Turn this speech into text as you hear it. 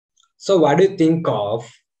So what do you think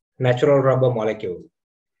of natural rubber molecule?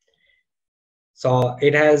 So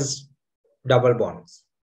it has double bonds.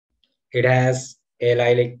 It has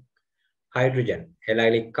allylic hydrogen,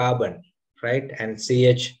 allylic carbon, right? And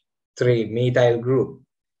CH3 methyl group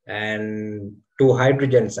and two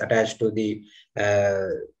hydrogens attached to the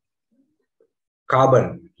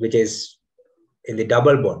carbon, which is in the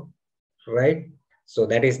double bond, right? So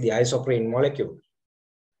that is the isoprene molecule,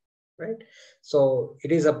 right? So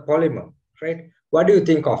it is a polymer, right? What do you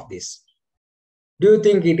think of this? Do you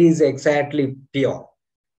think it is exactly pure?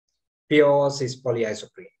 Pure is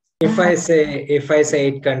polyisoprene. If I say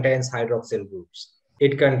it contains hydroxyl groups,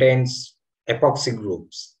 it contains epoxy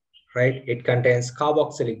groups, right? It contains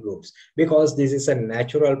carboxylic groups because this is a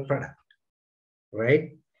natural product,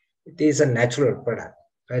 right? It is a natural product,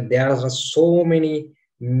 right? There are so many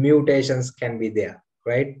mutations can be there,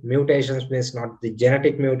 right? Mutations means not the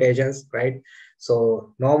genetic mutations, right?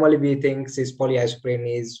 So normally we think cis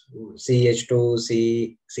polyisoprene is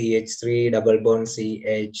CH2, CH3, double bond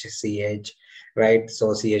CH, CH, right? So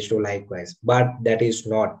CH2 likewise, but that is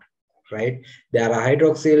not, right? There are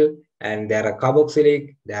hydroxyl and there are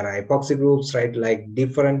carboxylic, there are epoxy groups, right? Like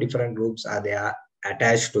different groups are there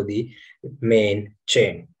attached to the main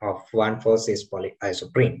chain of 1,4-cis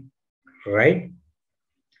polyisoprene, right?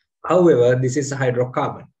 However, this is a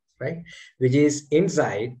hydrocarbon, right? Which is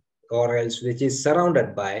inside or else which is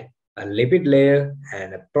surrounded by a lipid layer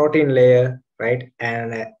and a protein layer, right?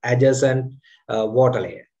 And an adjacent water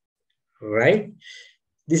layer, right?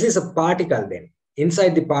 This is a particle then.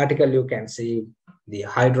 Inside the particle, you can see the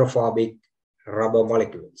hydrophobic rubber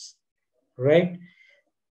molecules, right?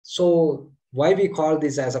 So why we call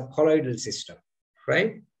this as a colloidal system,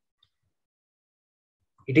 right?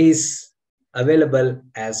 It is available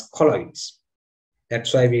as colloids.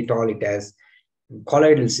 That's why we call it as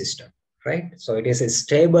colloidal system, right? So it is a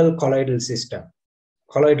stable colloidal system.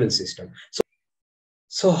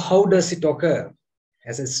 So how does it occur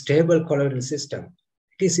as a stable colloidal system?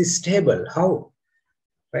 It is stable. How?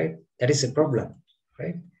 Right? That is a problem,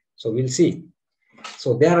 right? So we'll see.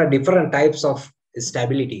 So there are different types of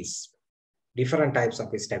stabilities. You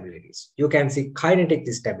can see kinetic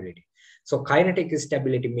stability. So kinetic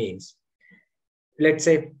stability means, let's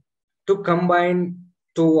say, to combine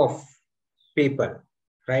two of people,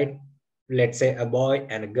 right? Let's say a boy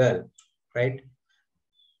and a girl, right?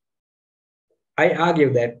 I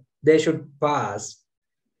argue that they should pass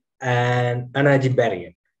an energy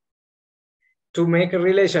barrier. To make a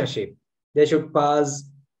relationship, they should pass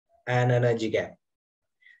an energy gap.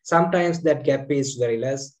 Sometimes that gap is very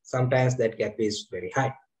less, sometimes that gap is very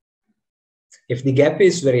high. If the gap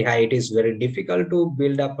is very high, it is very difficult to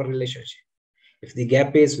build up a relationship. If the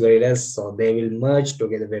gap is very less, so they will merge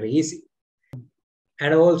together very easy.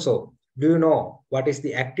 And also, do you know what is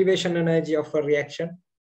the activation energy of a reaction?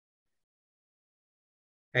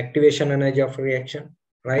 Activation energy of a reaction,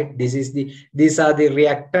 right? These are the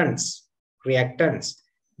reactants.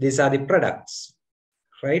 These are the products,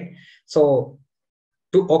 right? So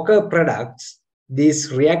to occur products, these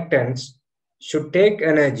reactants should take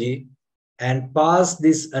energy and pass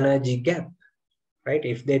this energy gap, right?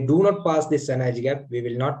 If they do not pass this energy gap, we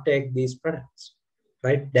will not take these products,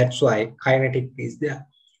 right? That's why kinetic is there,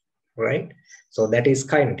 right? So that is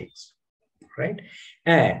kinetics, right?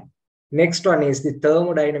 And next one is the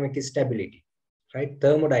thermodynamic stability, right?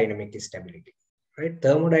 Thermodynamic stability,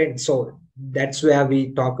 right? So that's where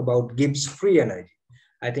we talk about Gibbs free energy.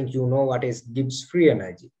 I think you know what is Gibbs free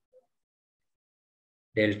energy.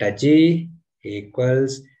 Delta G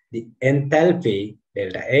equals the enthalpy,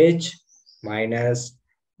 delta H, minus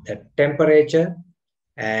the temperature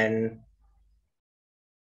and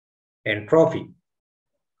entropy,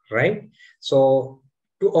 right? So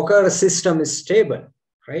to occur a system is stable,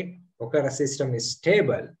 right?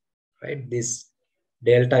 Right? This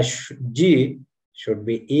delta G should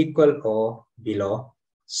be equal or below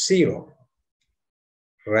 0,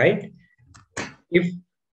 right? If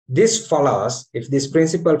this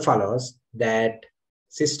principle follows, that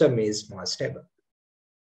system is more stable,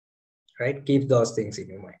 right? Keep those things in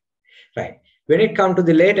your mind, right? When it comes to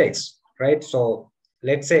the latex, right? So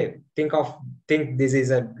let's say, think this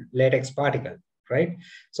is a latex particle, right?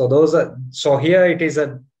 So here it is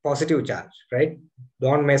a positive charge, right?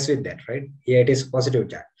 Don't mess with that, right? Here it is positive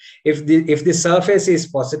charge. If the surface is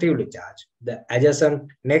positively charged, the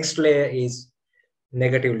adjacent next layer is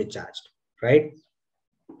negatively charged, right?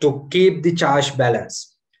 To keep the charge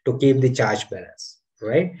balance,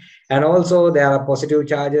 right? And also there are positive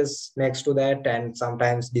charges next to that, and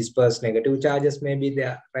sometimes dispersed negative charges may be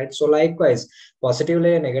there, right? So likewise, positive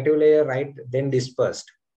layer, negative layer, right? Then dispersed,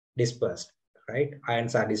 right?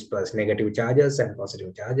 Ions are dispersed, negative charges and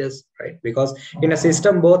positive charges, right? Because in a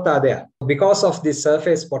system, both are there. Because of the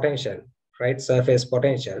surface potential, right? Surface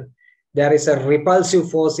potential, there is a repulsive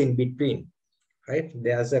force in between, right?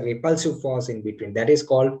 There's a repulsive force in between that is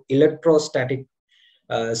called electrostatic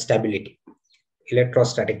stability.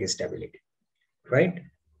 Electrostatic stability, right?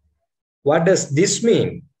 What does this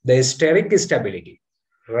mean? The steric stability,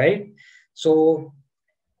 right? So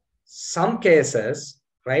some cases,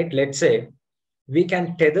 right? Let's say we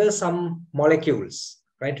can tether some molecules,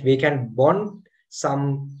 right? We can bond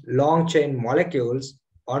some long chain molecules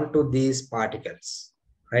onto these particles,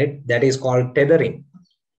 right? That is called tethering,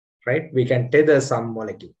 right? We can tether some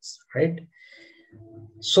molecules, right?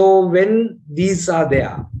 So when these are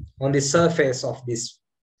there on the surface of these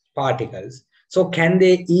particles, so can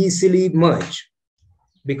they easily merge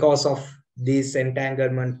because of these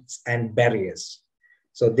entanglements and barriers?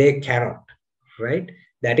 So they cannot, right?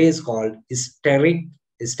 That is called steric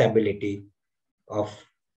stability of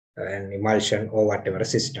an emulsion or whatever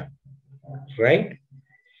system, right?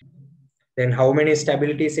 Then how many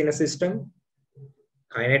stabilities in a system?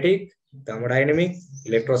 Kinetic, thermodynamic,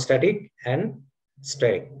 electrostatic, and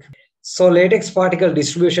steric. So latex particle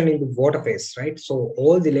distribution in the water phase, right? So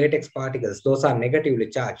all the latex particles, those are negatively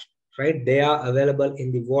charged, right? They are available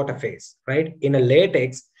in the water phase, right? In a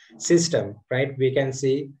latex system, right? We can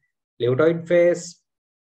see liquid phase,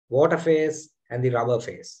 water phase, and the rubber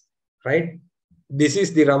phase, right? This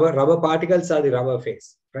is the rubber particles are the rubber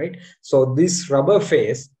phase, right? So this rubber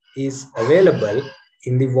phase is available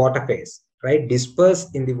in the water phase, right?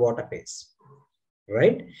 Dispersed in the water phase,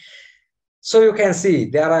 right? So you can see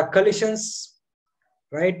there are collisions,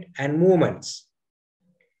 right? And movements.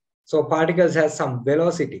 So particles have some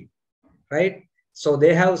velocity, right? So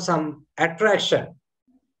they have some attraction,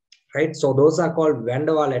 right? So those are called van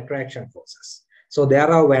der Waals attraction forces. So there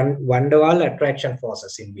are van der Waals attraction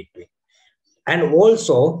forces in between. And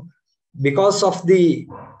also because of the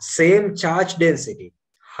same charge density,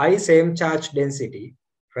 high same charge density,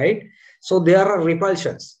 right? So there are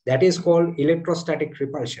repulsions that is called electrostatic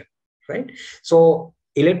repulsion, right? So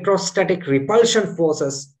electrostatic repulsion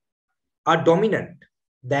forces are dominant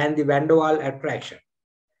than the van der Waals attraction.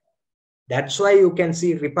 That's why you can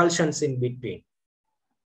see repulsions in between,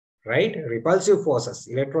 right? Repulsive forces,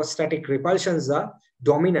 electrostatic repulsions are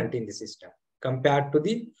dominant in the system compared to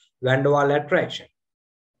the van der Waals attraction,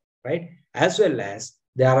 right? As well as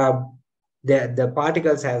there are the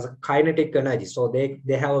particles has kinetic energy, so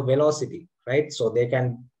they have a velocity, right? So they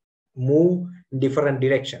can move in different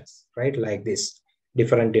directions, right? Like this,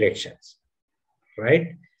 different directions,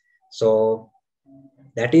 right? So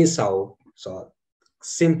that is how. So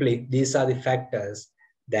simply these are the factors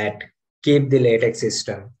that keep the latex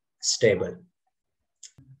system stable.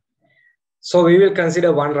 So we will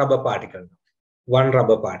consider one rubber particle,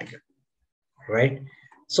 right?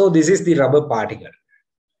 So this is the rubber particle.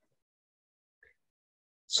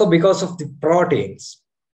 So because of the proteins,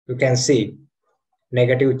 you can see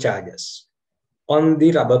negative charges on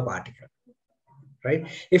the rubber particle, right?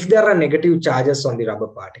 If there are negative charges on the rubber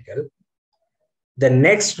particle, the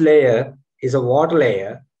next layer is a water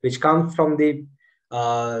layer, which comes from the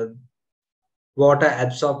water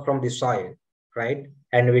absorbed from the soil, right?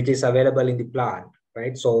 And which is available in the plant,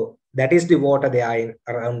 right? So that is the water they are in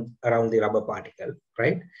around the rubber particle,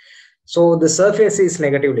 right? So the surface is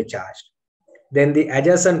negatively charged. Then the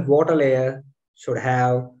adjacent water layer should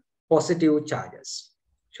have positive charges,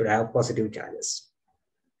 right?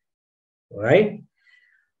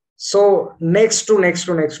 So next to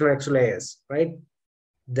layers, right?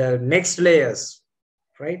 The next layers,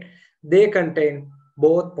 right? They contain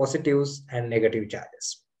both positives and negative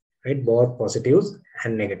charges, right? Both positives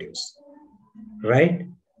and negatives, right?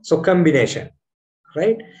 So combination,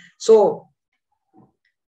 right? So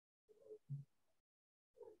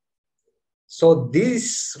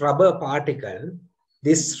this rubber particle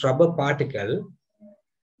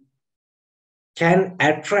can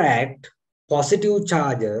attract positive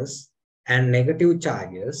charges and negative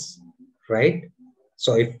charges, right?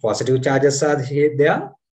 So if positive charges are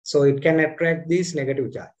there, so it can attract these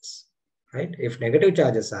negative charges, right? If negative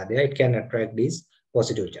charges are there, it can attract these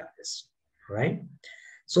positive charges, right?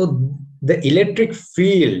 So the electric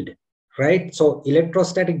field, right? So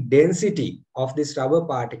electrostatic density of this rubber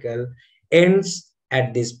particle ends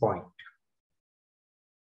at this point,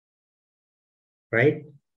 right?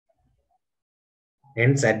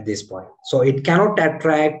 Ends at this point. So it cannot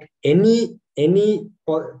attract any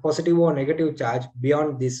positive or negative charge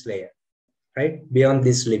beyond this layer, right? Beyond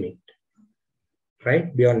this limit,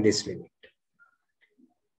 right? Beyond this limit,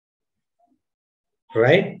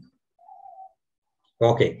 right?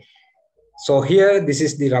 Okay. So here, this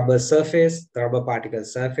is the rubber surface, the rubber particle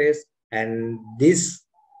surface, and this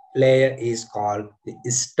layer is called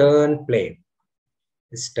the stern plane.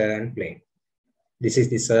 Stern plane. This is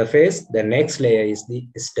the surface. The next layer is the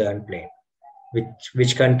stern plane,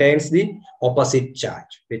 which contains the opposite charge,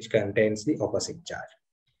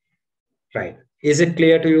 Right. Is it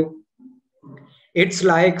clear to you? It's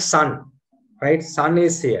like sun, right? Sun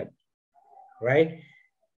is here, right?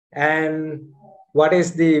 And what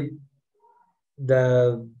is the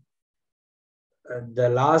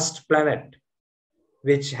last planet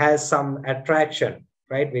which has some attraction,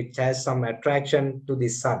 right? Which has some attraction to the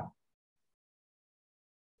sun.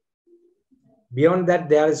 Beyond that,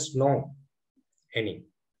 there is no any,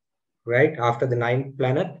 right? After the 9th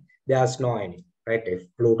planet, there's no any, right? If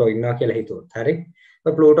Pluto inna කියලා හිතුවොත් හරි.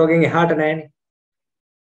 But Pluto ගෙන් එහාට නැහැනේ.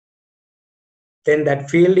 Then that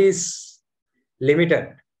field is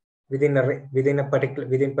limited within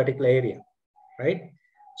particular area, right?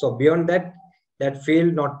 So beyond that, that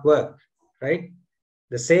field not work, right?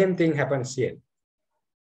 The same thing happens here,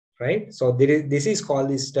 right? So this is called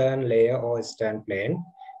the stern layer or stern plane,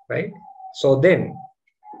 right? So then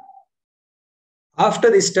after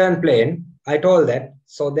the stern plane, I told that,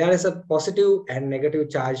 so there is a positive and negative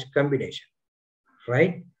charge combination,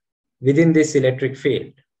 right? Within this electric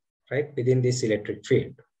field, right? Within this electric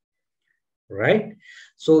field, right?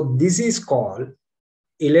 So this is called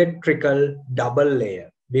electrical double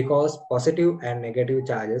layer because positive and negative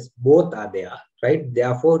charges both are there, right?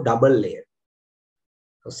 Therefore, double layer.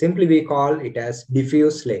 So simply we call it as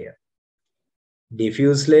diffuse layer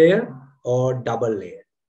or double layer,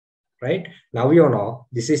 right? Now you know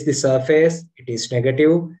this is the surface, it is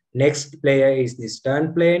negative. Next layer is the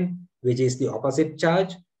stern plane, which is the opposite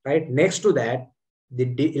charge, right? Next to that,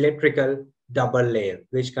 the electrical double layer,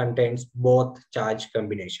 which contains both charge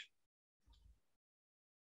combination.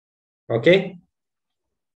 Okay.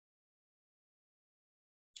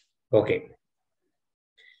 Okay.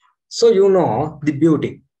 So you know the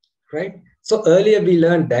beauty, right? So earlier we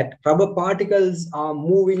learned that rubber particles are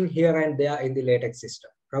moving here and there in the latex system.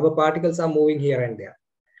 Rubber particles are moving here and there.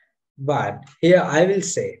 But here I will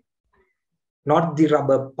say, not the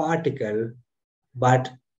rubber particle, but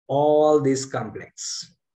all this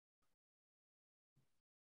complex.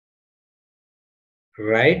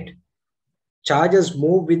 Right? Charges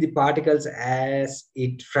move with the particles as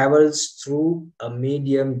it travels through a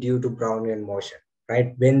medium due to Brownian motion.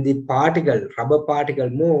 Right? When the rubber particle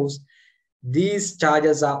moves, these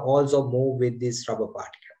charges are also moved with this rubber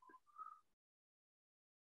particle.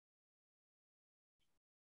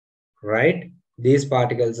 Right? These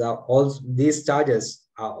charges are also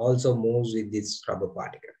moved with this rubber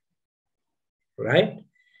particle. Right?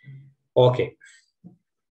 Okay.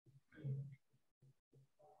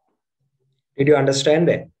 Did you understand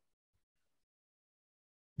that?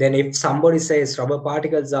 Then if somebody says rubber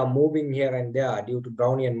particles are moving here and there due to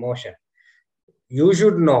Brownian motion, you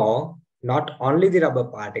should know not only the rubber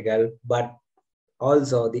particle, but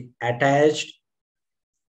also the attached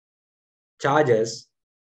charges,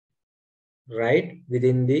 right,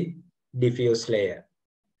 within the diffuse layer.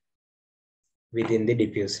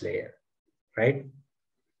 Right?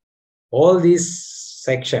 All this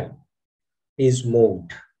section is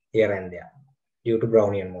moved here and there due to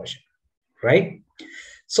Brownian motion, right?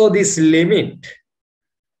 So this limit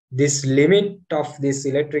of this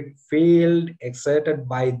electric field exerted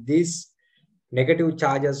by these negative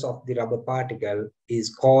charges of the rubber particle is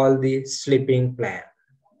called the slipping plane,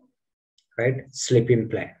 right? Slipping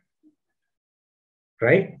plane,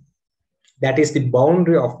 right? That is the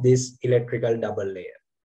boundary of this electrical double layer,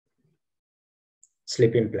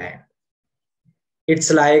 slipping plane. It's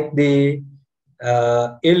like the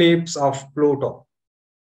ellipse of Pluto,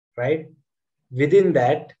 right? Within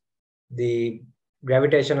that, the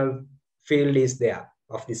gravitational field is there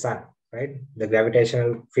of the sun, right? The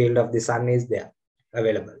gravitational field of the sun is there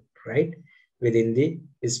available, right? Within the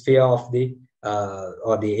sphere of the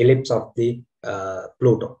or the ellipse of the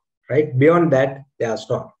Pluto, right? Beyond that, there's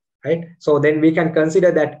not, right? So then we can consider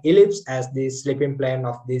that ellipse as the slipping plane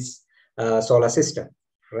of this solar system,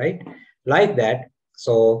 right? Like that.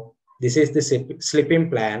 So this is the slipping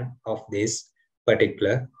plane of this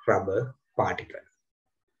particular rubber particle,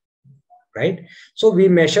 right? So we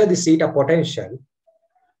measure the Zeta potential,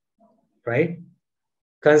 right?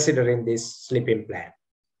 Considering this slipping plane,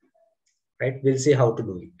 right? We'll see how to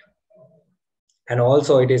do it. And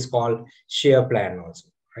also it is called shear plane also,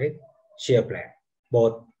 right? Shear plane,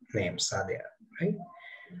 both names are there, right?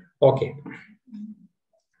 Okay.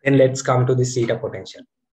 Then let's come to the Zeta potential,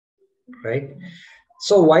 right?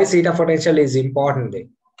 So why Zeta potential is important then?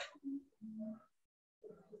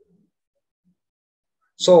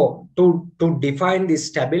 So to define the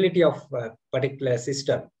stability of a particular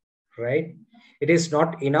system, right? It is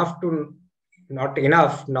not enough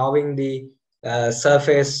knowing the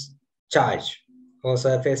surface charge or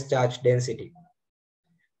surface charge density,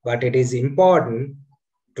 but it is important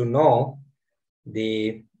to know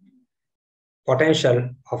the potential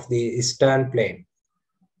of the stern plane,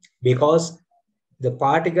 because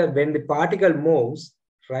when the particle moves,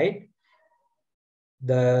 right,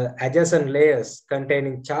 the adjacent layers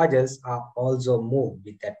containing charges are also moved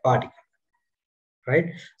with that particle, right?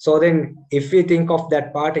 So then if we think of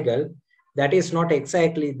that particle, that is not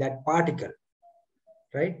exactly that particle,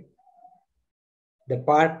 right? The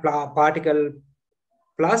particle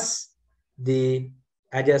plus the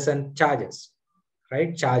adjacent charges,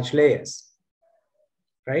 right? Charge layers,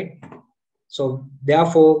 right? So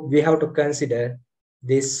therefore, we have to consider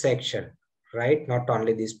this section, right? Not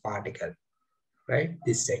only this particle, right?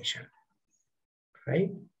 This section,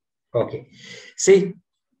 right? Okay. See,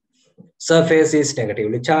 surface is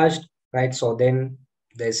negatively charged, right? So then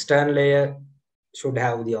the stern layer should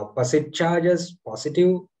have the opposite charges,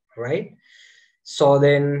 positive, right? So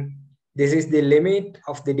then this is the limit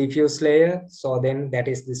of the diffuse layer. So then that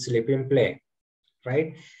is the slipping plane,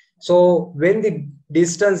 right? So when the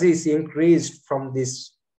distance is increased from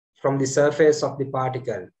the surface of the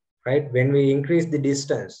particle, right? When we increase the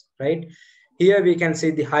distance, right? Here we can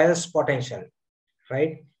see the highest potential,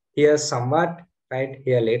 right? Here somewhat, right?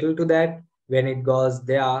 Here little to that. When it goes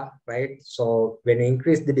there, right? So when you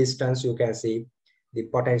increase the distance, you can see the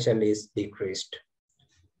potential is decreased,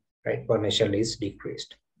 right? Potential is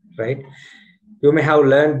decreased, right? You may have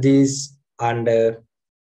learned these under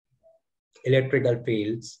electrical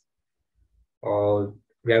fields or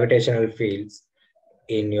gravitational fields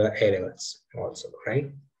in your A levels also,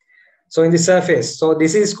 right? So in the surface, so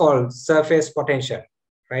this is called surface potential,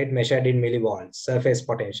 right? Measured in millivolts, surface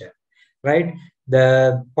potential, right?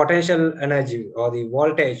 The potential energy or the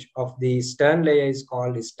voltage of the stern layer is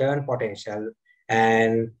called the stern potential,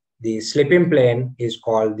 and the slipping plane is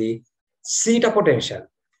called the Zeta potential,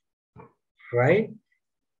 right?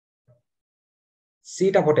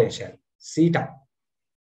 Zeta potential, Zeta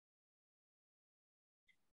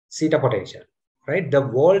potential, right? The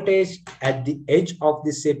voltage at the edge of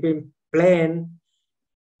the slipping plane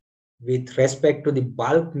with respect to the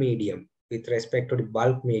bulk medium,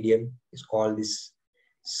 is called this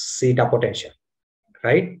Zeta potential,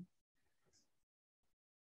 right?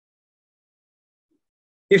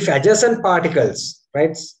 If adjacent particles,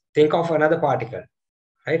 right? Think of another particle,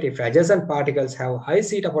 right? If adjacent particles have high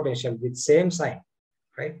Zeta potential with same sign,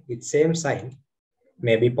 right? With same sign,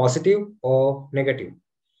 maybe positive or negative,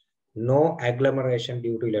 no agglomeration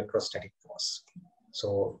due to electrostatic force.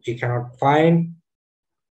 So we cannot find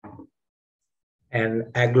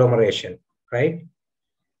an agglomeration, right?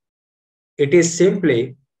 It is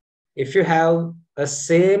simply if you have a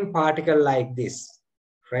same particle like this,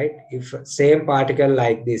 right? If same particle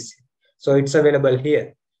like this, so it's available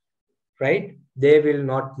here, right? They will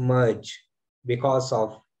not merge because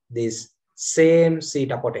of this same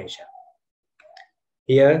Zeta potential.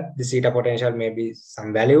 Here, the Zeta potential may be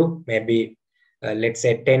some value, maybe let's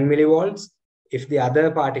say 10 millivolts. If the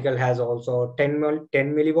other particle has also 10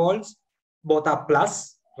 millivolts, both are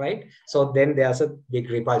plus, right? So then there's a big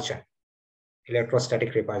repulsion,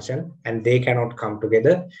 electrostatic repulsion, and they cannot come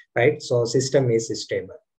together, right? So system is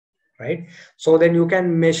stable, right? So then you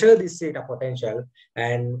can measure the Zeta potential,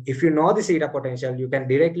 and if you know the Zeta potential, you can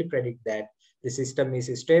directly predict that the system is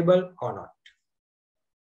stable or not.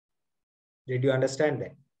 Did you understand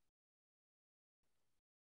that?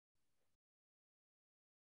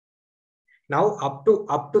 Now up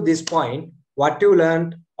to this point, what you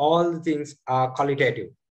learned, all the things are qualitative.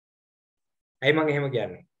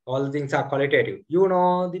 All the things are qualitative. You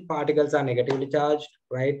know the particles are negatively charged,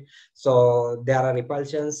 right? So there are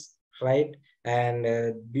repulsions, right?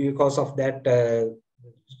 And because of that,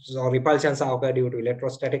 so repulsions are occur due to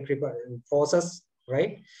electrostatic forces,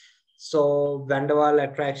 right? So van der Waals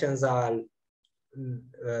attractions are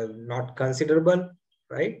not considerable,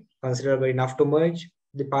 right? Considerable enough to merge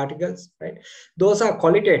the particles, right? Those are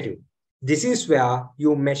qualitative. This is where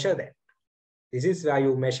you measure that.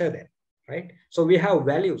 Right? So we have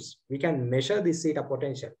values. We can measure the Zeta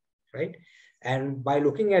potential, right? And by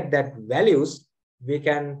looking at that values, we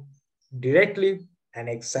can directly and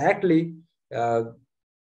exactly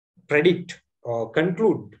predict or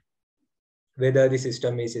conclude whether the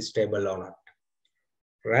system is stable or not,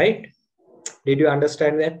 right? Did you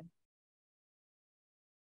understand that?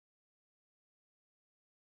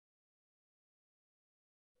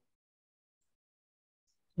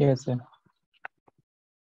 Yes, sir.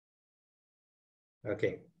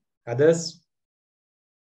 Okay. Others?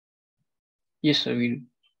 Yes, sir. We do.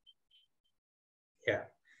 Yeah.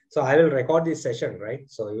 So I will record this session, right?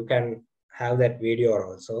 So you can have that video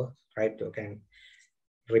also, right? You can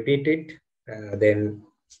repeat it, then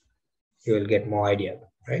you will get more idea,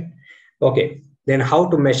 right? Okay. Then how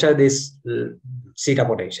to measure this zeta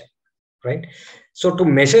potential, right? So to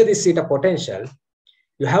measure this zeta potential,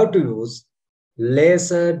 you have to use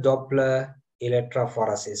laser Doppler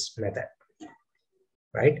electrophoresis method,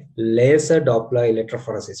 right? Laser Doppler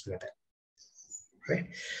electrophoresis method, right?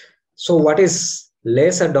 So what is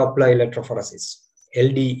laser Doppler electrophoresis?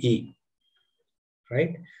 LDE,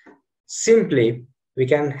 right? Simply, we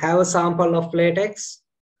can have a sample of latex,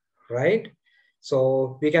 right?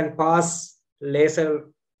 So we can pass laser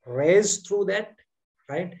rays through that,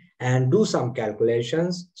 right? And do some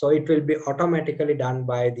calculations. So it will be automatically done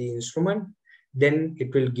by the instrument. Then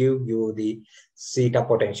it will give you the zeta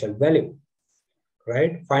potential value,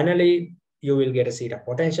 right? Finally, you will get a zeta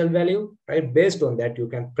potential value, right? Based on that, you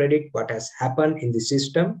can predict what has happened in the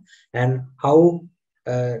system and how,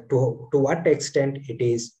 to what extent it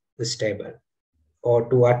is stable, or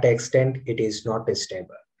to what extent it is not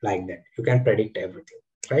stable. Like that, you can predict everything,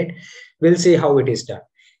 right? We'll see how it is done.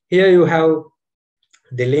 Here you have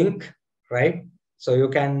the link, right? So you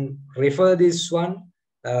can refer this one.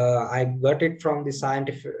 I got it from the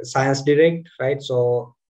Science Direct, right?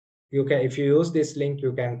 So you can, if you use this link,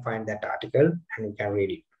 you can find that article and you can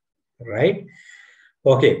read it, right?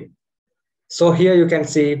 Okay. So here you can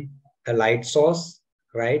see a light source,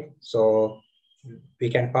 right? So we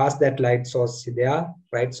can pass that light source there,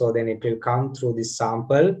 right? So then it will come through this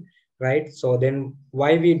sample, right? So then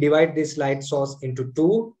why we divide this light source into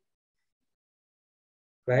two,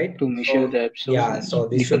 right? To measure the absolute so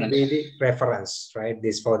this should be the reference, right?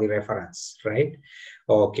 This for the reference, right?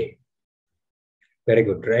 Okay. Very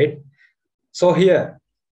good, right? So here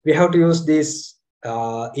we have to use these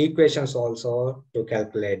equations also to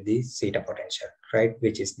calculate the zeta potential, right?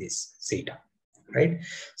 Which is this zeta, right?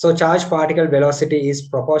 So charge particle velocity is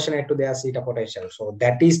proportionate to their zeta potential. So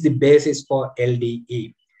that is the basis for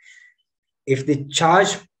LDE. If the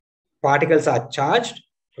charge particles are charged,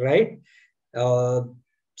 right?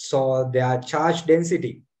 So their charge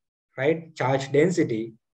density, right? Charge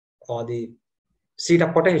density or the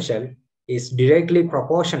zeta potential is directly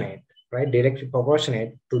proportionate, right? Directly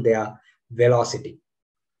proportionate to their velocity,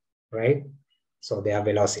 right? So their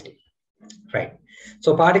velocity, right?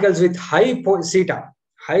 So particles with high zeta,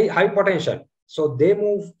 high potential, so they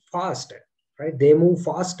move faster, right? They move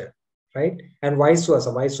faster, right? And vice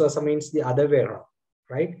versa. Vice versa means the other way around,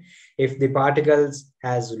 right? If the particles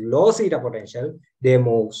has low zeta potential, they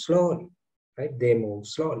move slowly, right? They move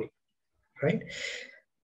slowly, right?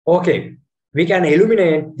 Okay, we can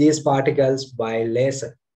illuminate these particles by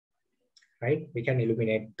laser, right? We can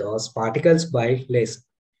illuminate those particles by laser,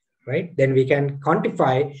 right? Then we can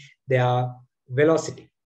quantify their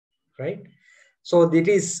velocity, right? So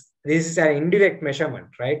this is an indirect measurement,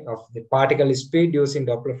 right, of the particle speed using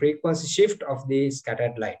Doppler frequency shift of the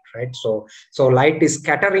scattered light, right? So light is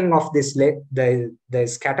scattering of this, the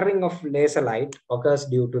scattering of laser light occurs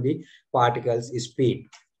due to the particle's speed,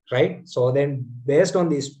 right? So then based on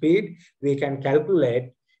the speed, we can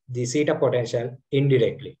calculate the zeta potential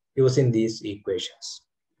indirectly using these equations,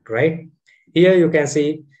 right? Here you can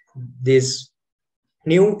see this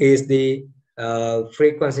nu is the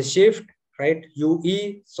frequency shift, right?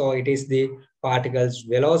 UE, so it is the particle's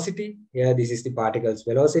velocity. Here, this is the particle's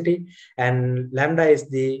velocity, and lambda is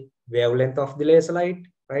the wavelength of the laser light,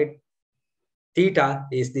 right? Theta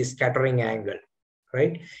is the scattering angle,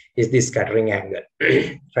 right? Is the scattering angle,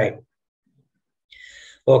 right?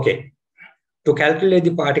 Okay. To calculate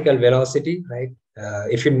the particle velocity, right?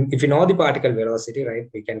 If you know the particle velocity, right,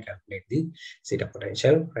 we can calculate the zeta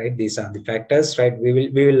potential, right? These are the factors, right? We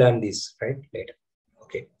will learn this, right, later.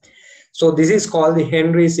 Okay. So this is called the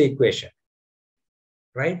Henry's equation,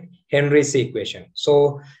 right? Henry's equation.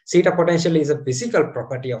 So zeta potential is a physical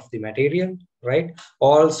property of the material, right?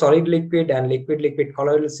 All solid liquid and liquid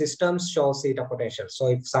colloidal systems show zeta potential. So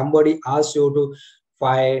if somebody asks you to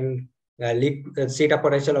find zeta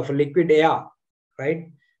potential of liquid air,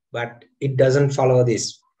 right? But it doesn't follow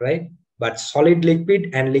this, right? But solid liquid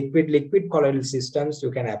and liquid colloidal systems,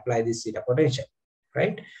 you can apply this zeta potential,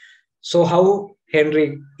 right? So how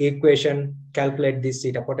Henry equation calculate this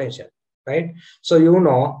zeta potential, right? So you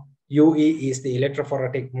know UE is the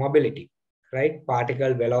electrophoretic mobility, right?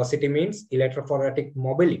 Particle velocity means electrophoretic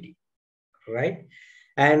mobility, right?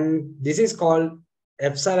 And this is called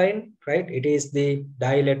epsilon, right? It is the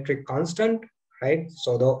dielectric constant, right?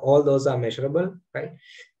 So all those are measurable, right?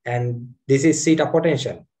 And this is zeta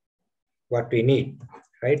potential, what we need,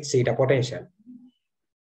 right? Zeta potential,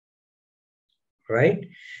 right?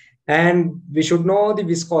 And we should know the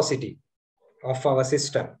viscosity of our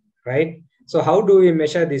system, right? So how do we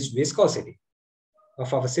measure this viscosity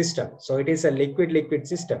of our system? So it is a liquid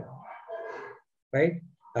system, right?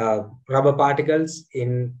 Rubber particles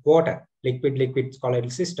in water, liquid colloidal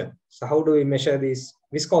system. So how do we measure this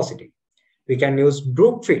viscosity? We can use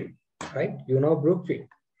Brookfield, right? You know Brookfield,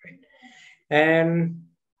 right? And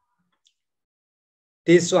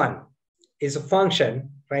this one is a function,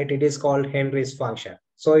 right? It is called Henry's function.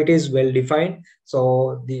 So it is well defined.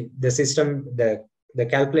 So the system, the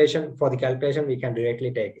calculation, for the calculation, we can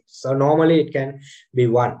directly take it. So normally it can be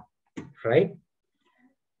 1, right?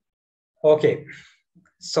 Okay.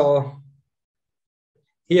 So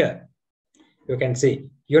here you can see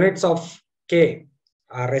units of K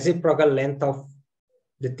are reciprocal length of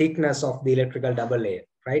the thickness of the electrical double layer,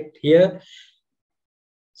 right? Here,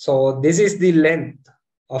 so this is the length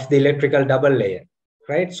of the electrical double layer,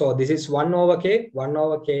 right? So this is 1 over K. 1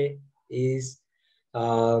 over K is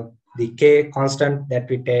the K constant that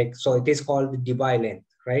we take. So it is called the Debye length,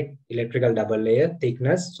 right? Electrical double layer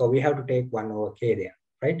thickness. So we have to take 1 over K there,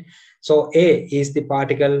 right? So A is the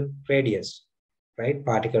particle radius, right?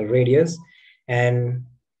 Particle radius. And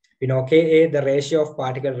you know, Ka, the ratio of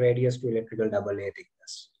particle radius to electrical double layer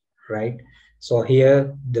thickness, right? So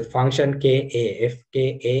here the function Ka,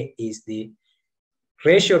 Fka is the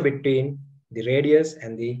ratio between the radius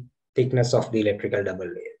and the thickness of the electrical double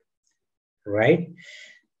layer, right?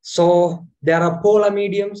 So there are polar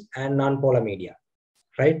mediums and non-polar media,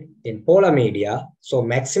 right? In polar media, so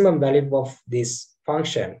maximum value of this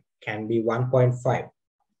function can be 1.5,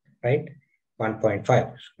 right?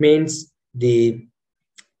 1.5 means the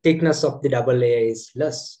thickness of the double layer is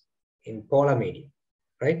less in polar media,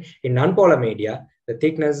 right? In non-polar media, the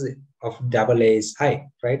thickness of double layer is high,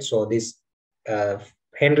 right? So this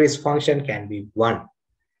Henry's function can be 1,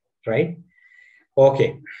 right?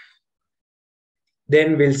 Okay.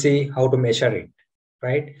 Then we'll see how to measure it,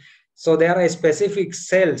 right? So there are specific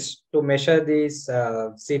cells to measure this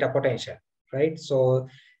zeta potential, right? So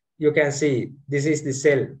you can see this is the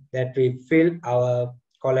cell that we fill our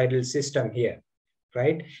colloidal system here,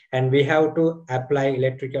 right? And we have to apply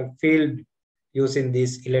electrical field using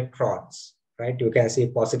these electrodes, right? You can see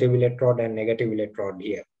positive electrode and negative electrode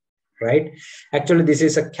here, right? Actually, this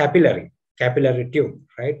is a capillary tube,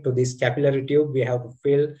 right? To this capillary tube, we have to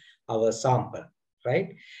fill our sample,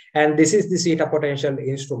 right? And this is the zeta potential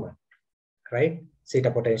instrument, right?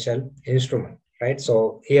 Zeta potential instrument, right?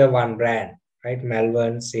 So here one brand, right?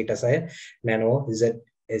 Malvern Zeta Nano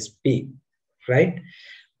ZSP, right?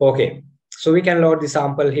 Okay, so we can load the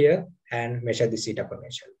sample here and measure the zeta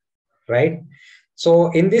potential, right?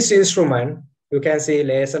 So in this instrument, you can see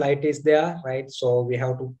laser light is there, right? So we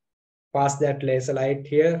have to pass that laser light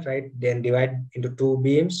here, right? Then divide into 2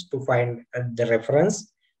 beams to find the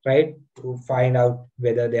reference, right? To find out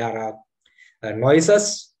whether there are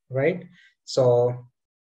noises, right? So,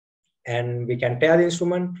 and we can tear the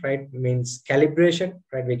instrument, right? Means calibration,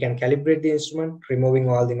 right? We can calibrate the instrument, removing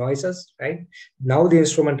all the noises, right? Now the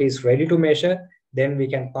instrument is ready to measure. Then we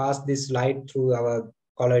can pass this light through our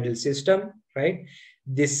colloidal system, right?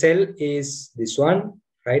 This cell is this one,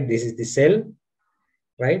 right? This is the cell,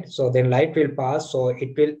 right? So then light will pass, so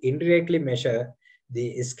it will indirectly measure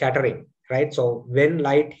the scattering, right? So when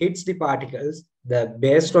light hits the particles,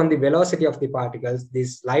 based on the velocity of the particles,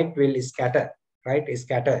 this light will scatter, right?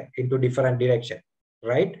 Scatter into different direction,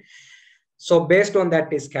 right? So based on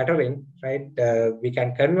that scattering, right, we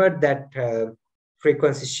can convert that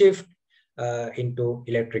frequency shift into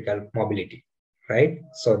electrical mobility, right?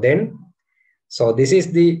 So this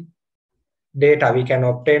is the data we can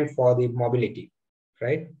obtain for the mobility,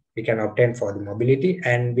 right? We can obtain for the mobility,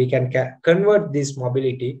 and we can convert this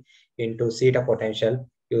mobility into zeta potential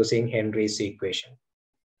using Henry's equation,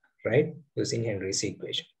 right? Using Henry's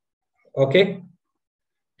equation. Okay.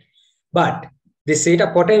 But the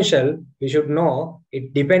zeta potential, we should know,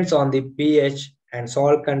 it depends on the pH and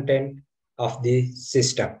salt content of the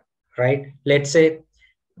system, right? Let's say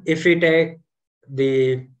if we take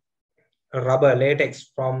the rubber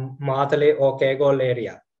latex from Mathale or Kegol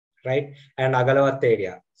area, right? And Agalavat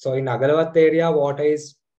area. So in Agalavat area, water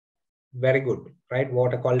is very good, right?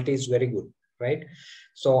 Water quality is very good, right?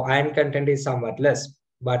 So iron content is somewhat less.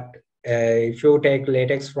 But if you take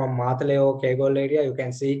latex from Mathale or Kegol area, you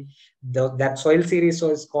can see that soil series so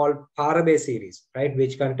is called Parabe series, right?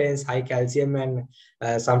 Which contains high calcium and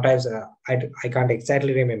sometimes I can't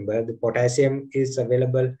exactly remember. The potassium is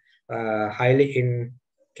available highly in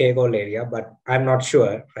Kegol area, but I'm not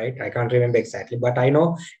sure, right? I can't remember exactly, but I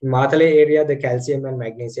know in Matale area, the calcium and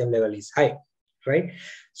magnesium level is high, right?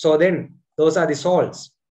 So then those are the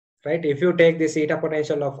salts, right? If you take the Zeta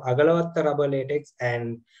potential of Agalawatta rubber latex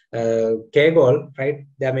and Kegol, right,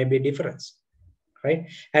 there may be difference, right?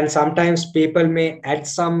 And sometimes people may add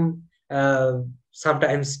some,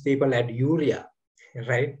 sometimes people add urea,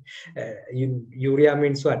 right? Urea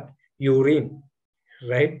means what? Urine,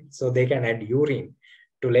 right? So they can add urine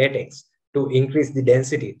to latex to increase the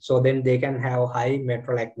density. So then they can have high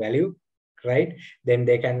metrolac value, right? Then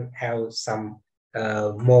they can have some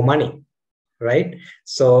more money, right?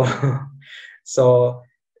 So, so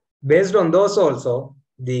based on those also,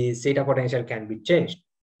 the Zeta potential can be changed,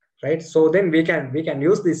 right? So then we can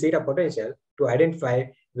use the Zeta potential to identify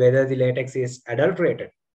whether the latex is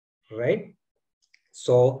adulterated, right?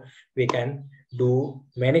 So we can do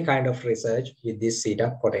many kind of research with this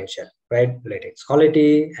Zeta potential, right? Latex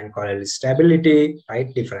quality and colloid stability,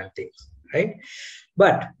 right? Different things, right?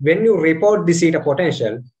 But when you report the Zeta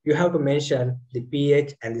potential, you have to mention the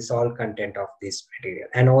pH and the salt content of this material,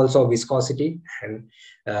 and also viscosity and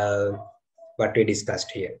what we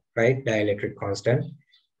discussed here, right? Dielectric constant,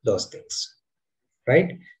 those things,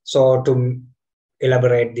 right? So to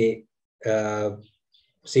elaborate the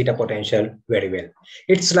Zeta potential very well,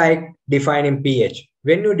 it's like defining pH.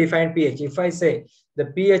 When you define pH, if I say the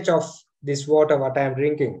pH of this water what I am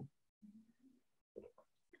drinking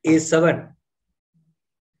is 7,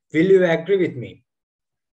 will you agree with me?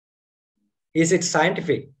 Is it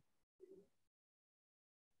scientific?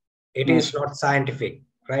 It is not scientific,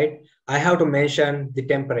 right? I have to mention the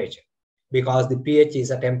temperature because the pH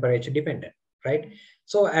is a temperature dependent, right?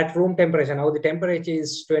 So at room temperature, now the temperature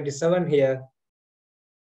is 27 here.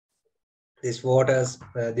 This water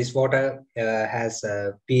has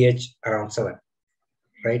a pH around 7,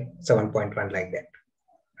 right? 7.1 like that,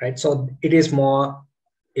 right? So it is more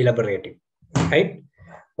elaborative, right?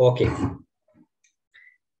 Okay.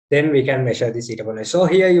 Then we can measure the Zeta potential. So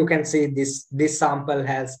here you can see this sample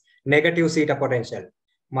has negative Zeta potential,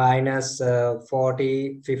 minus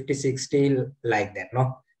 40, 50, 60 like that,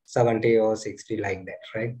 no? 70 or 60 like that,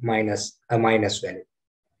 right? Minus a minus value,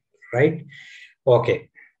 right? Okay.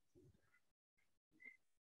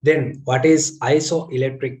 Then what is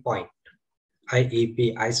isoelectric point?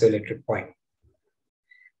 IEP, isoelectric point.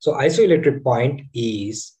 So isoelectric point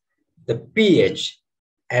is the pH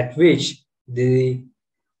at which the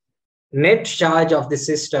net charge of the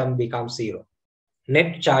system becomes 0.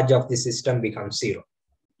 Net charge of the system becomes 0,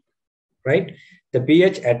 right? The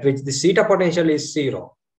pH at which the Zeta potential is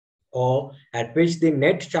 0, or at which the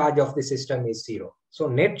net charge of the system is 0. So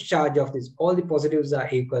net charge of this, all the positives are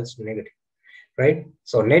equals to negative, right?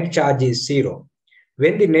 So net charge is 0.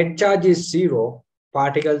 When the net charge is 0,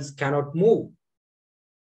 particles cannot move.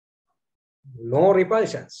 No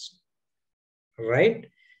repulsions, right?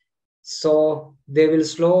 So they will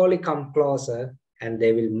slowly come closer and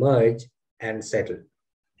they will merge and settle,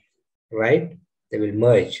 right? They will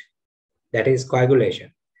merge. That is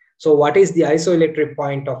coagulation. So what is the isoelectric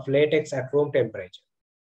point of latex at room temperature?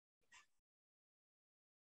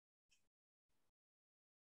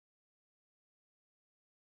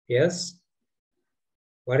 Yes.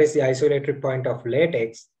 What is the isoelectric point of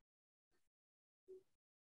latex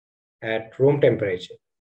at room temperature?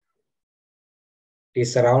 It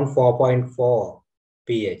is around 4.4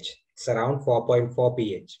 pH. It's around 4.4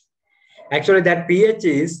 pH. Actually, that pH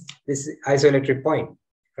is this isoelectric point,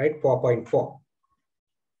 right? 4.4,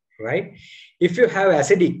 right? If you have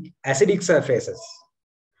acidic surfaces,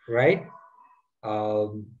 right?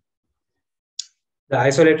 The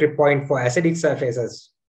isoelectric point for acidic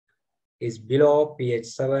surfaces is below pH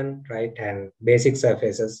 7, right? And basic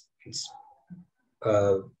surfaces, it's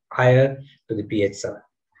higher to the pH 7,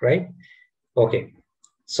 right? Okay.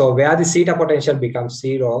 So where the Zeta potential becomes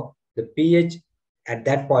 0, the pH at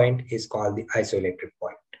that point is called the isoelectric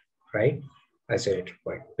point, right? Isoelectric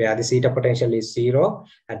point. Where the Zeta potential is 0,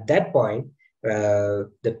 at that point,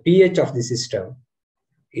 the pH of the system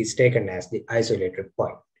is taken as the isoelectric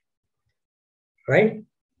point, right?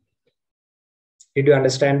 Did you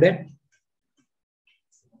understand that?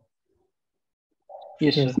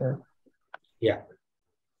 Yes, sir. Yeah.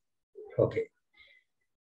 Okay.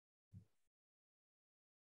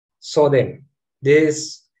 So then,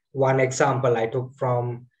 this one example I took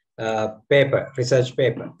from research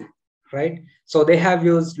paper, right? So they have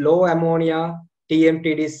used low ammonia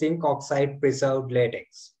TMTD zinc oxide preserved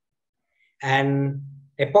latex and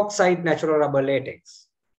epoxide natural rubber latex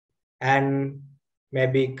and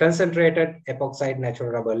maybe concentrated epoxide natural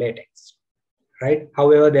rubber latex, right?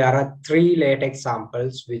 However, there are 3 latex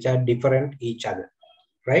samples which are different each other,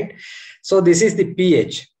 right? So this is the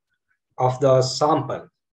pH of the sample,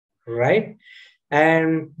 right?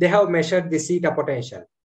 And they have measured the Zeta potential,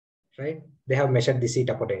 right? They have measured the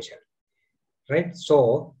Zeta potential, right?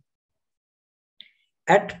 So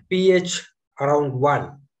at pH around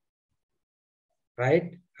 1,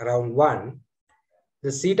 right? Around 1,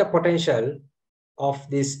 the Zeta potential of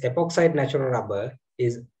this epoxide natural rubber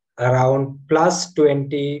is around plus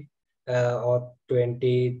 20 or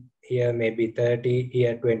 20 here, maybe 30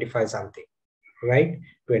 here, 25 something, right?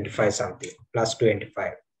 25 something, plus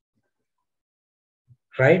 25,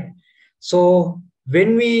 right? So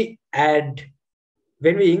when we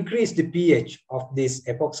increase the pH of this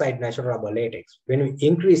epoxide natural rubber latex, when we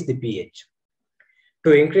increase the pH,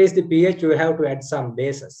 to increase the pH, you have to add some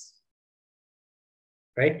bases,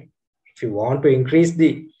 right? If you want to increase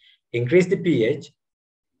the pH,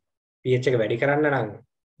 pH එක වැඩි කරන්න නම්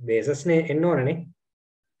bases නේ එන්න ඕනනේ.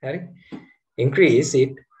 හරි? Increase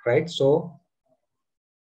it, right? So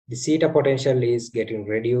the Zeta potential is getting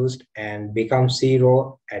reduced and becomes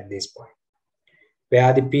 0 at this point,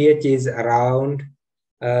 where the pH is around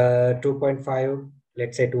 2.5,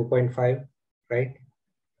 let's say 2.5, right?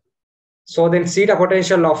 So then Zeta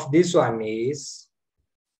potential of this one is,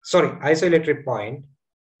 sorry, isoelectric point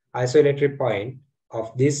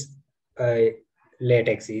of this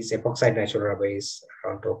latex is epoxide natural rubber is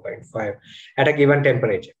around 2.5 at a given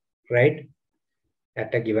temperature, right?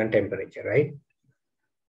 At a given temperature, right?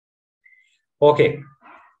 Okay.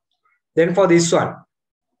 Then for this one,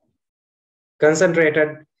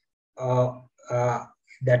 concentrated,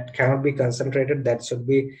 that cannot be concentrated, that should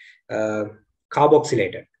be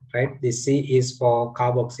carboxylated, right? The C is for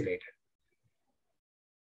carboxylated.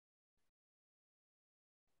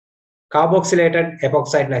 Carboxylated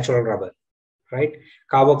epoxide natural rubber, right?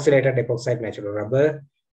 Carboxylated epoxide natural rubber,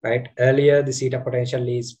 right? Earlier, the Zeta potential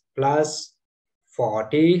is plus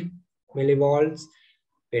 40 millivolts.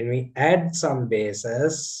 When we add some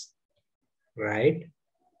bases, right?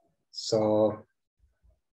 So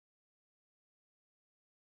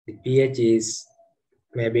the pH is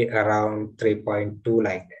maybe around 3.2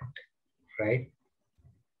 like that, right?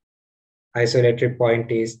 Isoelectric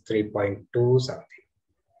point is 3.2 something,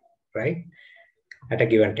 right? At a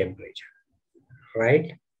given temperature,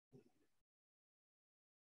 right?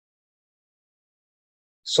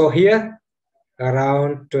 So here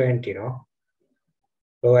around 20, no?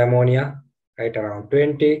 Low ammonia, right, around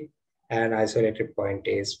 20, and isoelectric point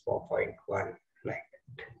is 4.1, like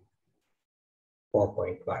that.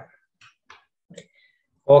 4.1.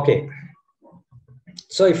 Okay.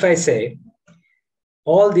 So if I say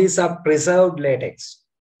all these are preserved latex,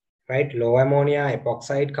 right? Low ammonia,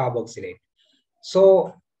 epoxide, carboxylate.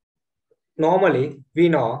 So normally we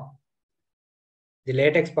know the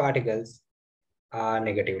latex particles are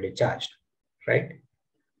negatively charged, right?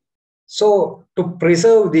 So to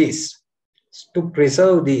preserve these,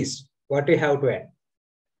 what we have to add?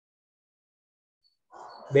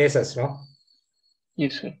 Bases, no?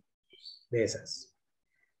 Yes, sir. Bases,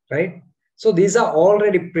 right? So these are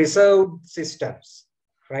already preserved systems,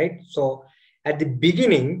 right? So at the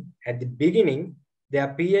beginning, their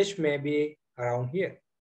pH may be around here,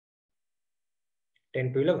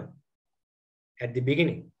 10 to 11, at the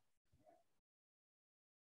beginning.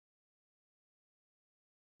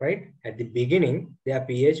 Right? At the beginning, their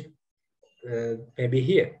pH may be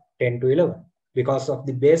here, 10 to 11, because of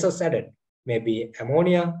the bases added, maybe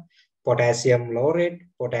ammonia, potassium laurate,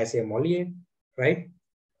 potassium oleate, right?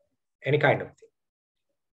 Any kind of thing,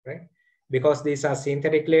 right? Because these are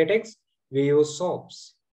synthetic latex, we use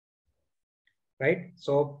soaps, right?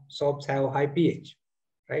 So soaps have high pH,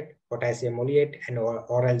 right? Potassium oleate, and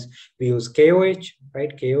or else we use KOH,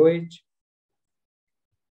 right? KOH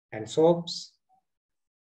and soaps.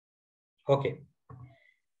 Okay.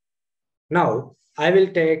 Now I will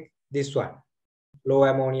take this one, low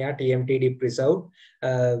ammonia TMTD preserved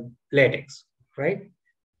latex, right?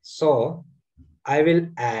 So I will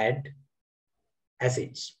add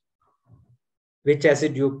acids. Which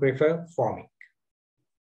acid you prefer? Formic,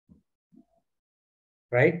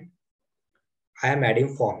 right? I am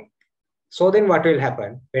adding formic. So then what will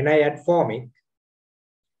happen? When I add formic,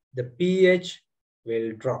 the pH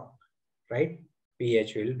will drop, right?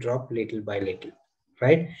 pH will drop little by little,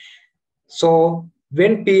 right? So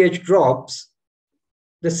when pH drops,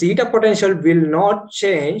 the Zeta potential will not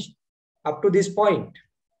change up to this point,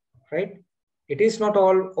 right? It is not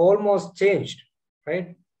almost changed,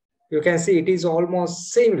 right? You can see it is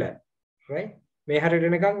almost similar, right?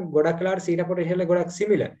 Zeta potential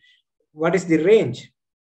similar. What is the range?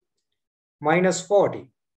 Minus 40,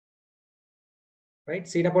 right?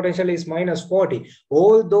 Zeta potential is minus 40.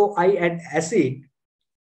 Although I add acid,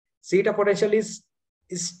 Zeta potential is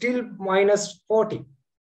still minus 40,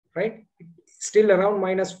 right? Still around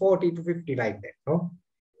minus 40 to 50 like that, no?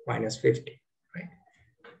 Minus 50, right?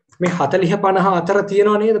 මේ 40 50 අතර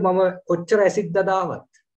තියනවා නේද මම ඔච්චර acid දාවත්.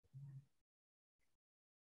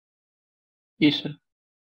 Yes, sir.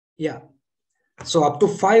 Yeah. So up to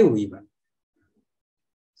 5 even.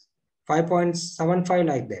 5.75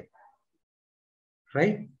 like that.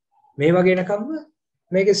 Right? මේ වගේ නකම්ම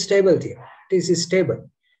මේක stable තියෙනවා. It is stable.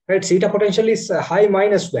 Right? Zeta potential is a high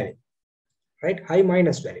minus value. Right? High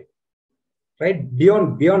minus value. Right?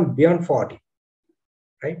 Beyond 40.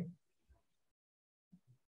 Right?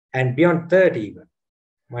 And beyond 30 even.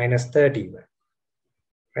 Minus 30 even.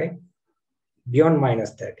 Right? Beyond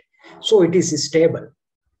minus 30. So it is stable.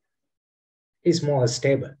 It is more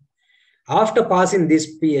stable. After passing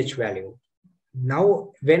this pH value,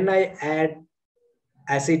 now when I add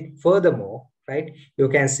acid furthermore, right, you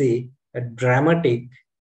can see a dramatic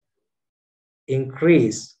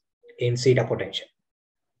increase in zeta potential,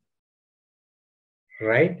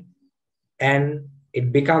 right? And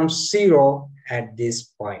it becomes 0 at this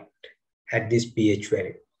point, at this pH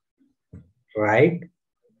value, right?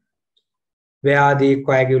 Where the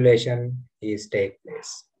coagulation is take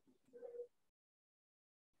place.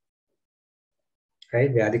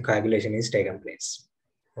 Right, where the coagulation is taken place,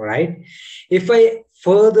 right? If I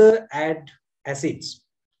further add acids,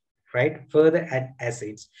 right, further add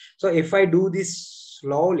acids. So if I do this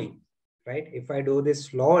slowly, right, if I do this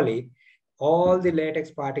slowly, all the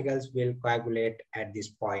latex particles will coagulate at this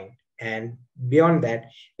point, and beyond that,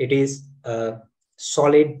 it is a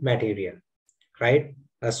solid material, right?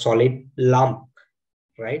 A solid lump,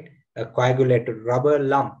 right? A coagulated rubber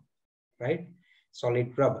lump, right?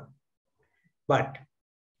 Solid rubber. But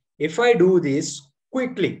if I do this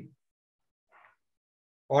quickly,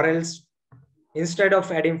 or else instead of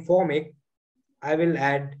adding formic, I will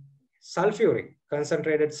add sulfuric,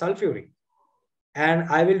 concentrated sulfuric, and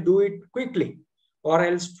I will do it quickly, or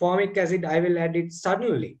else formic acid, I will add it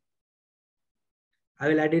suddenly. I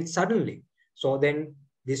will add it suddenly. So then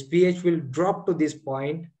this pH will drop to this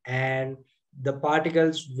point and the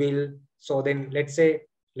particles will, so then let's say,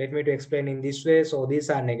 let me to explain in this way. So these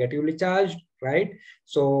are negatively charged, right?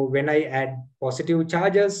 So when I add positive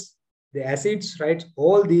charges, the acids, right,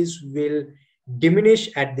 all these will diminish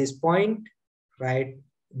at this point, right?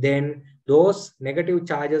 Then those negative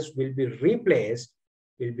charges will be replaced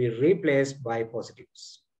by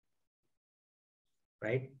positives,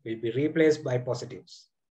 right? Will be replaced by positives.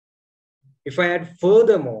 If I add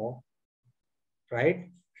furthermore, right?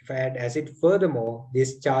 If I add acid furthermore,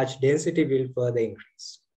 this charge density will further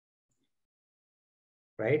increase.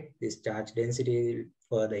 Right? This charge density will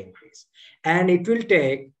further increase. And it will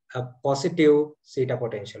take a positive zeta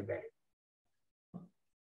potential value.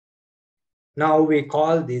 Now we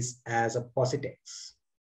call this as a Positex.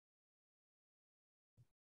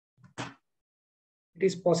 It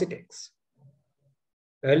is Positex.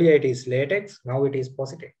 Earlier it is latex, now it is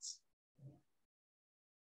Positex.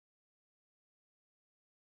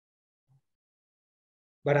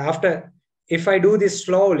 But after, if I do this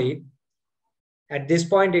slowly, at this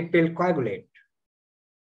point it will coagulate,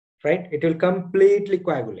 right? It will completely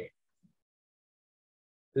coagulate.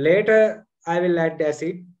 Later I will add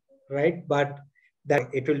acid, right? But that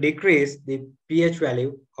it will decrease the pH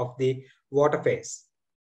value of the water phase,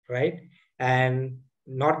 right? And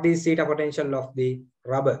not the zeta potential of the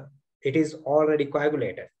rubber. It is already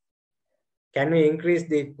coagulated. Can we increase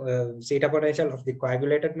the zeta potential of the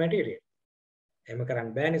coagulated material?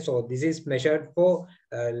 So this is measured for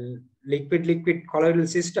liquid colloidal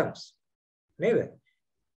systems, neither,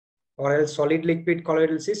 or else solid liquid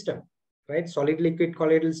colloidal system, right? Solid liquid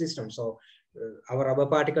colloidal system. So our rubber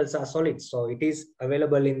particles are solid, so it is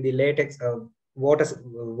available in the latex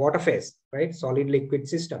water phase, right? Solid liquid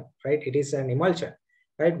system, right? It is an emulsion,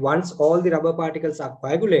 right? Once all the rubber particles are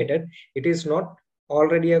coagulated, it is not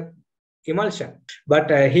already a emulsion. But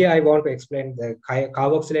here I want to explain the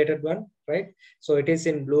carboxylated one, right? So it is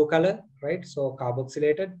in blue color, right? So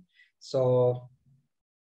carboxylated. So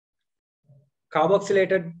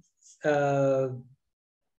carboxylated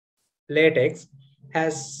latex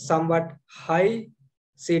has somewhat high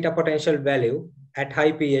zeta potential value at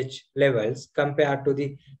high pH levels compared to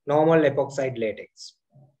the normal epoxide latex,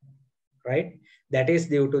 right? That is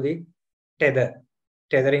due to the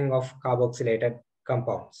tethering of carboxylated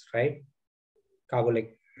compounds, right?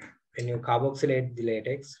 When you carboxylate the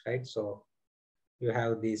latex, right? So you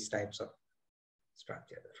have these types of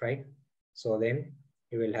structure, right? So then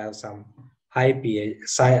you will have some high pH,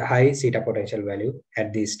 high zeta potential value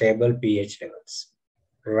at the stable pH levels,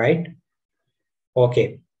 right?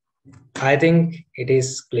 Okay. I think it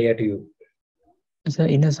is clear to you. So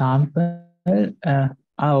in a sample, are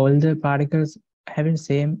all the particles having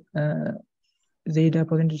same zeta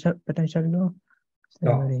potential law?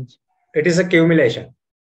 No, Average. it is accumulation.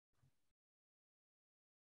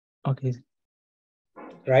 Okay.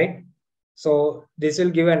 Right? So this will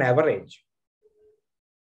give an average.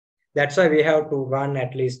 That's why we have to run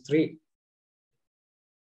at least 3.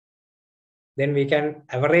 Then we can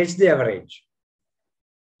average the average.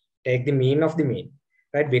 Take the mean of the mean,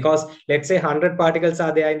 right? Because let's say 100 particles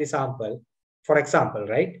are there in the sample, for example,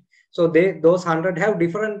 right? So those 100 have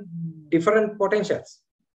different potentials,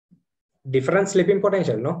 different slipping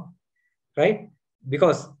potential, no? Right?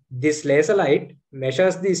 Because this laser light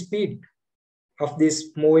measures the speed of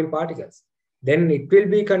these moving particles. Then it will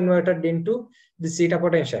be converted into the zeta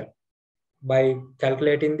potential by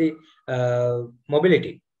calculating the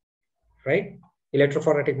mobility, right?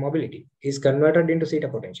 Electrophoretic mobility is converted into zeta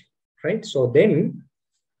potential, right? So then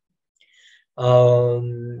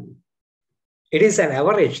it is an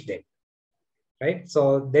average then, right?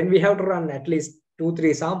 So then we have to run at least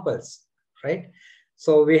 2-3 samples, right?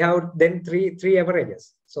 So we have then three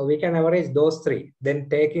averages. So we can average those 3, then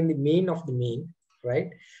taking the mean of the mean,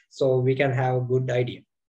 right? So we can have a good idea,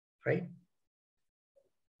 right?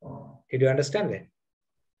 Did you understand that?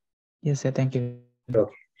 Yes, sir. Thank you.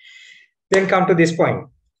 Okay. Then come to this point.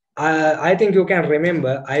 I think you can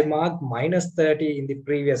remember I marked -30 in the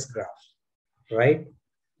previous graph, right?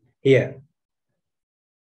 Here,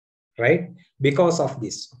 right? Because of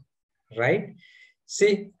this, right?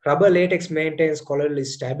 See, rubber latex maintains colloidal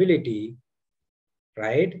stability,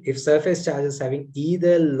 right? If surface charges having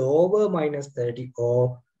either lower -30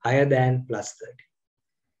 or higher than +30.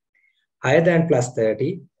 Higher than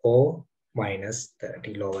 +30 or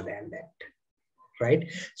 -30, lower than that, right?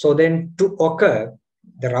 So then to occur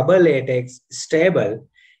the rubber latex stable,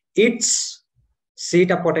 its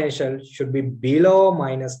zeta potential should be below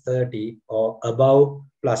 -30 or above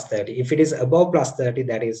 +30. If it is above +30,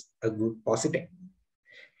 that is a good positive,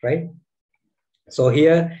 right? So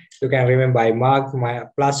here you can remember I marked my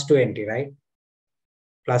 +20, right?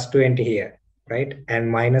 +20 here, right?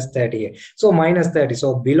 And -30 here. So -30.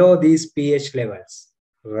 So below these pH levels,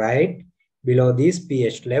 right? Below these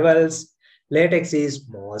pH levels, latex is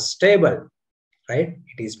more stable, right?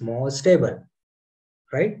 It is more stable,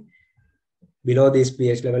 right? Below this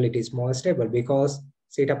pH level, it is more stable because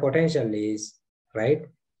zeta potential is, right?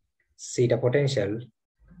 Zeta potential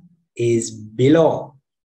is below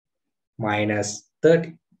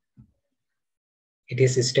 -30. It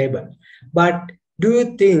is stable. But do you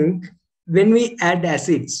think when we add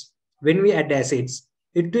acids,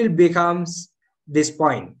 it will becomes this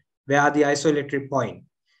point where the isoelectric point.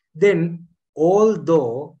 Then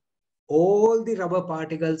although all the rubber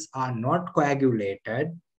particles are not coagulated,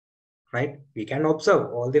 right? We can observe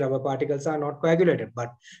all the rubber particles are not coagulated, but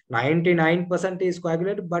 99% is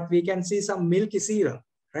coagulated, but we can see some milky serum,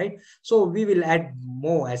 right? So we will add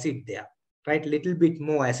more acid there, right? Little bit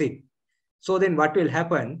more acid. So then what will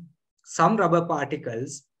happen? Some rubber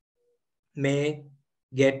particles may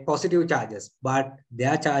get positive charges, but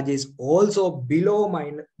their charge is also below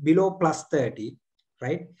 +30,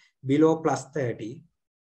 right? Below +30,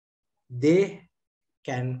 they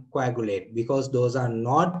can coagulate because those are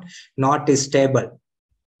not stable,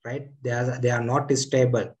 right? They are not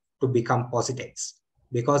stable to become positives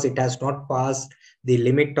because it has not passed the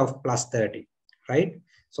limit of +30, right?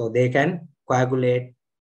 So they can coagulate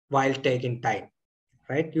while taking time,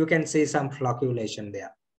 right? You can see some flocculation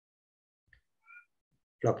there,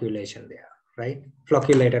 right?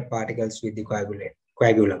 Flocculated particles with the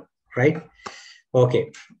coagulum, right?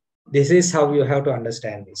 Okay, this is how you have to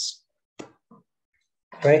understand this,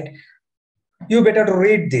 right? You better to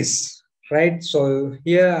read this, right? So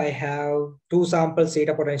here I have 2 sample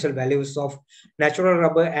zeta potential values of natural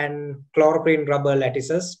rubber and chloroprene rubber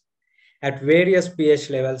lattices at various pH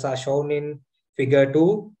levels are shown in figure 2.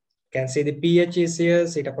 You can see the pH is here,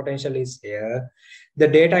 zeta potential is here. The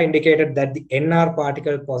data indicated that the NR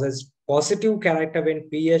particle possessed positive character when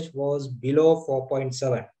pH was below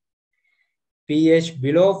 4.7. pH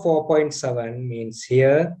below 4.7 means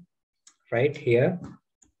here, right here.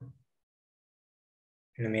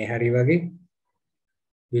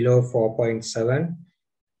 Below 4.7.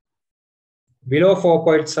 Below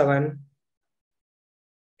 4.7,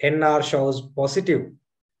 NR shows positive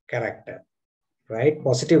character, right?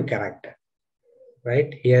 Positive character,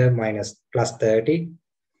 right? Here +30,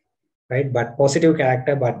 right? But positive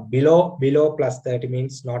character, but below +30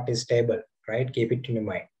 means not stable, right? Keep it in your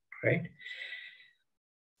mind, right?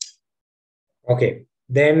 Okay.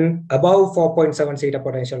 Then above 4.7 zeta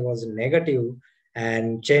potential was negative.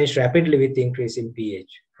 and change rapidly with increase in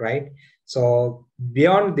pH, right? So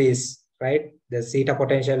beyond this, right, the zeta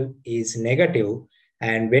potential is negative,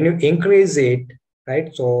 and when you increase it,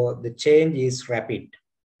 right, so the change is rapidly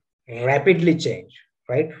changed,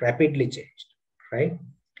 right? Rapidly changed, right?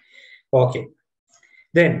 Okay.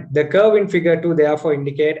 Then the curve in figure 2 therefore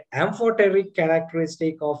indicate amphoteric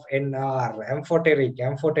characteristic of NR. Amphoteric.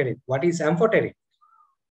 What is amphoteric?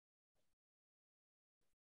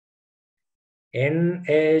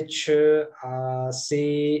 NHCRHCOOH.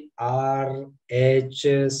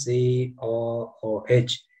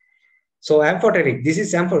 So amphoteric. This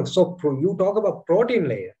is amphoteric. So you talk about protein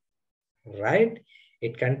layer, right?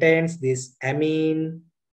 It contains this amine,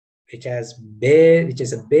 which is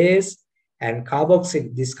a base, and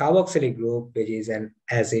this carboxylic group, which is an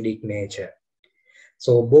acidic nature.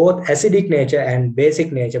 So both acidic nature and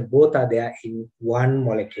basic nature, both are there in one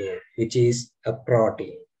molecule, which is a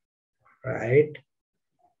protein, right?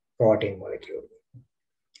 Protein molecule.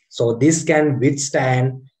 So this can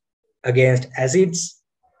withstand against acids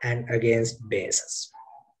and against bases,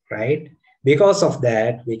 right? Because of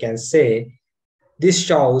that, we can say this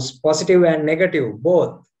shows positive and negative,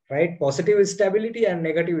 both, right? Positive stability and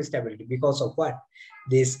negative stability because of what?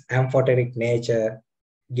 This amphoteric nature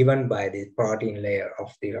given by the protein layer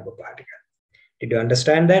of the rubber particle. Did you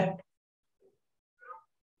understand that?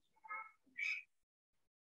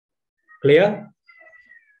 Clear?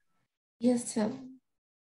 Yes, sir.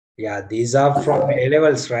 Yeah, these are from A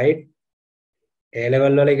levels, right? A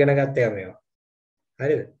level වල ඉගෙන ගත්තේ මේවා.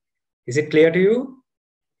 හරිද? Is it clear to you?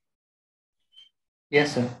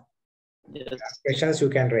 Yes, sir. Yes. Questions you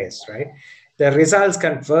can raise, right? The results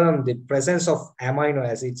confirm the presence of amino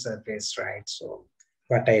acids at this, right? So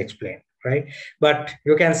what I explained, right? But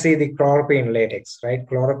you can see the chloropene latex, right?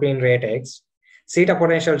 Chloropene latex, zeta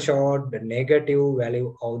potential showed the negative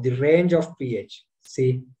value of the range of pH.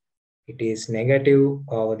 See, it is negative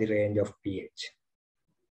over the range of pH.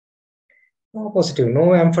 No positive,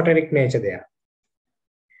 no amphoteric nature there,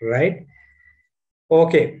 right?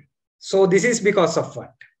 Okay, so this is because of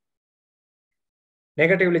what?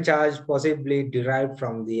 Negatively charged, possibly derived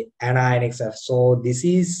from the anionic surface. So this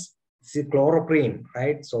is the chloroprene,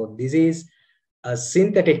 right? So this is a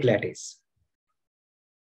synthetic lattice.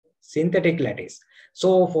 Synthetic lattice.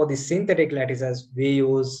 So for the synthetic lattices, we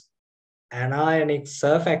use anionic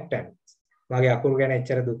surfactant. මගේ අකුරු ගැන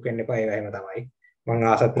එච්චර දුක් වෙන්න එපා ඒවා එහෙම තමයි. මම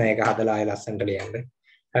ආසත් නැහැ ඒක හදලා ආයෙ ලස්සනට ලියන්න.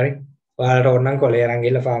 හරි. ඔයාලට ඕනනම් කොලේ අරන්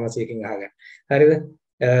ගිහලා ෆාමසි එකකින් අහගන්න. හරිද?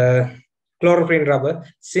 Chloroprene rubber,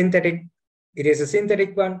 synthetic. It is a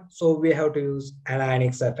synthetic one, so we have to use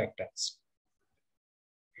anionic surfactants,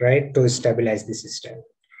 right, to stabilize the system,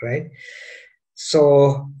 right? So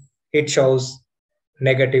it shows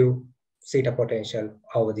negative zeta potential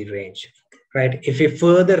over the range, right? If we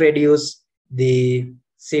further reduce the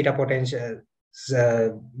zeta potential,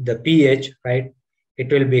 the pH, right,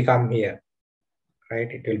 it will become here,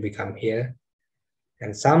 right? It will become here,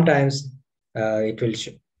 and sometimes it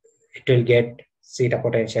will get zeta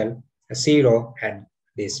potential 0 at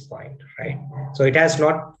this point, right? So it has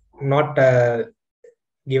not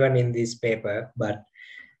given in this paper, but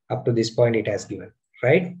up to this point it has given,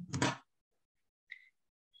 right?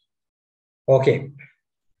 Okay,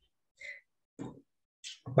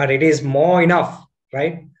 but it is more enough,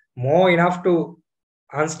 right? More enough to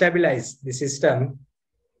unstabilize the system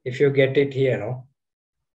if you get it here, no?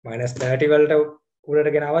 -30 වලට උඩට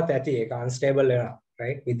ගෙනාවත් ඇති ඒක unstable වෙනවා,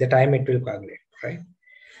 right? With the time it will coagulate, right?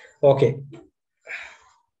 Okay,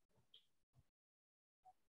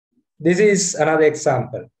 this is another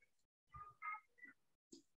example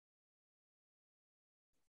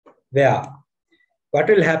where what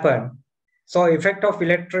will happen. So effect of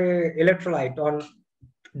electrolyte on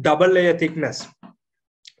double layer thickness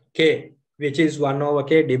K, which is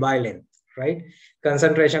 1/K Debye length, right?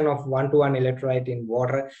 Concentration of 1:1 electrolyte in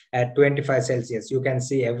water at 25 Celsius. You can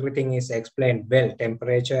see everything is explained well,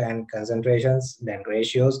 temperature and concentrations, then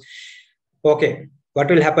ratios. Okay, what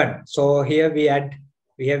will happen? So here we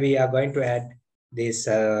are going to add this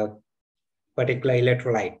particular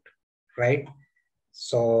electrolyte, right?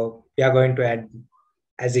 So we are going to add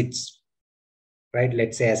acids, right?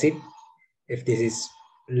 Let's say acid. If this is,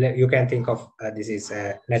 you can think of this is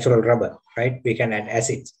natural rubber, right? We can add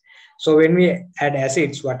acids. So when we add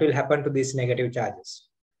acids, what will happen to these negative charges,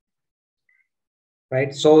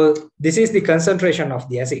 right? So this is the concentration of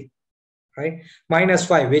the acid, right?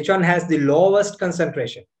 -5. Which one has the lowest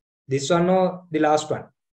concentration? This one or the last one?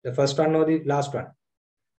 The first one or the last one?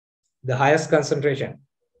 The highest concentration?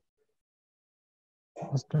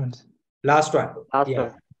 Last one. Last one. Last Yeah.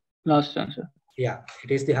 one. Last answer. Yeah,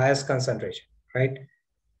 it is the highest concentration, right?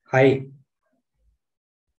 High.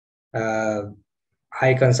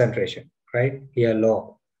 high concentration, right? Here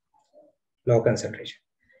low concentration.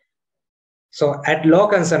 So at low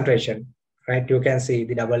concentration, right, you can see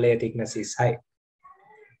the double layer thickness is high.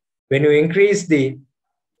 When you increase the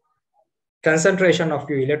concentration of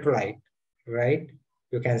your electrolyte, right,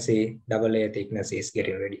 you can see double layer thickness is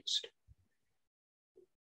getting reduced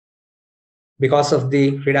because of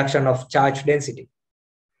the reduction of charge density,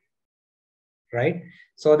 right?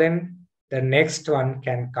 So then the next one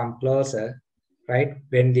can come closer, right?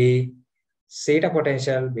 When the zeta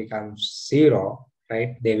potential becomes 0,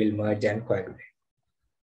 right, they will merge and coagulate,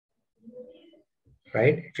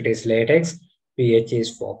 right? If it is latex, pH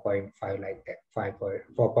is 4.5 like that, 4.5,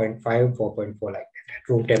 4.4 like that at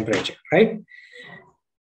room temperature, right?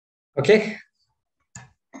 Okay.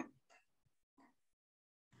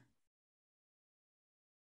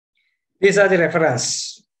 These are the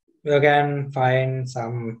reference. You can find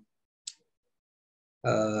some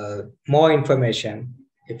more information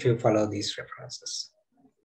if you follow these references.